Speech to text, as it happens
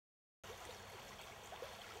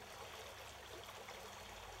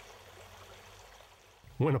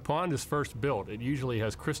When a pond is first built, it usually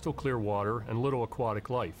has crystal clear water and little aquatic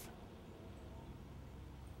life.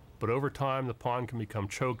 But over time, the pond can become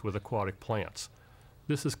choked with aquatic plants.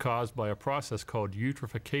 This is caused by a process called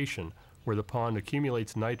eutrophication, where the pond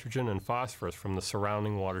accumulates nitrogen and phosphorus from the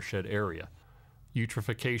surrounding watershed area.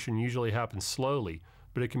 Eutrophication usually happens slowly,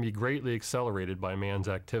 but it can be greatly accelerated by man's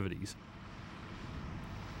activities.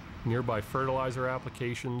 Nearby fertilizer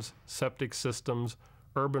applications, septic systems,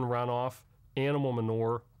 urban runoff, animal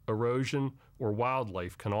manure, erosion, or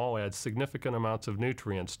wildlife can all add significant amounts of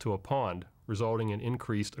nutrients to a pond, resulting in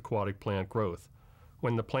increased aquatic plant growth.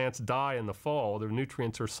 When the plants die in the fall, their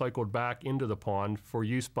nutrients are cycled back into the pond for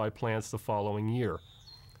use by plants the following year.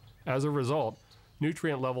 As a result,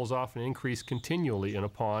 nutrient levels often increase continually in a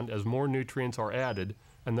pond as more nutrients are added,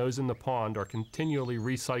 and those in the pond are continually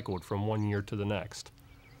recycled from one year to the next.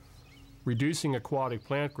 Reducing aquatic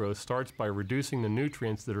plant growth starts by reducing the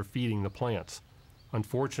nutrients that are feeding the plants.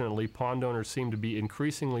 Unfortunately, pond owners seem to be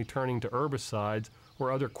increasingly turning to herbicides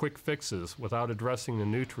or other quick fixes without addressing the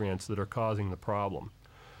nutrients that are causing the problem.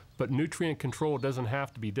 But nutrient control doesn't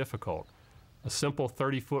have to be difficult. A simple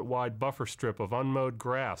 30-foot wide buffer strip of unmowed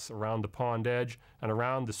grass around the pond edge and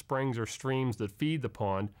around the springs or streams that feed the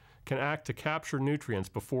pond can act to capture nutrients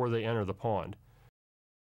before they enter the pond.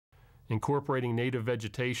 Incorporating native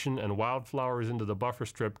vegetation and wildflowers into the buffer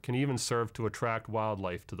strip can even serve to attract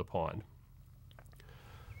wildlife to the pond.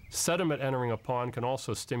 Sediment entering a pond can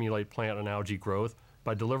also stimulate plant and algae growth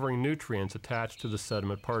by delivering nutrients attached to the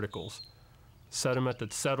sediment particles. Sediment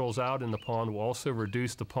that settles out in the pond will also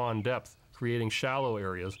reduce the pond depth, creating shallow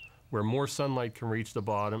areas where more sunlight can reach the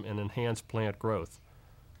bottom and enhance plant growth.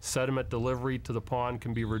 Sediment delivery to the pond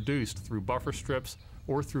can be reduced through buffer strips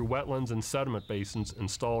or through wetlands and sediment basins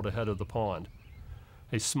installed ahead of the pond.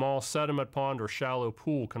 A small sediment pond or shallow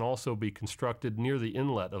pool can also be constructed near the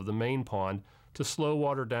inlet of the main pond to slow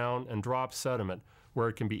water down and drop sediment where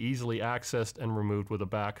it can be easily accessed and removed with a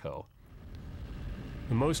backhoe.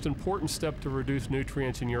 The most important step to reduce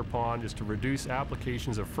nutrients in your pond is to reduce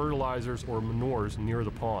applications of fertilizers or manures near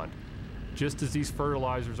the pond. Just as these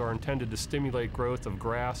fertilizers are intended to stimulate growth of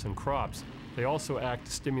grass and crops, they also act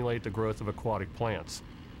to stimulate the growth of aquatic plants.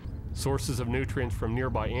 Sources of nutrients from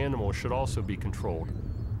nearby animals should also be controlled.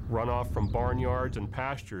 Runoff from barnyards and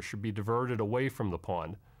pastures should be diverted away from the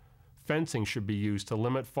pond. Fencing should be used to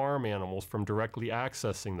limit farm animals from directly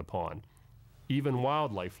accessing the pond. Even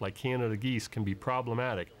wildlife like Canada geese can be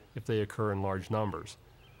problematic if they occur in large numbers.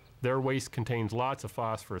 Their waste contains lots of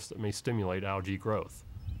phosphorus that may stimulate algae growth.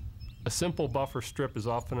 A simple buffer strip is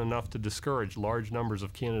often enough to discourage large numbers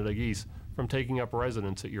of Canada geese from taking up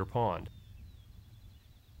residence at your pond.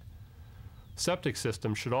 Septic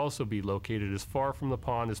systems should also be located as far from the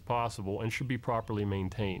pond as possible and should be properly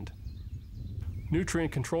maintained.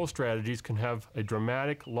 Nutrient control strategies can have a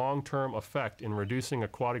dramatic long-term effect in reducing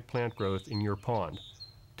aquatic plant growth in your pond.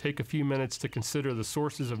 Take a few minutes to consider the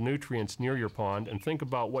sources of nutrients near your pond and think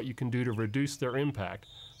about what you can do to reduce their impact,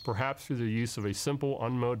 perhaps through the use of a simple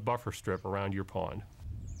unmowed buffer strip around your pond.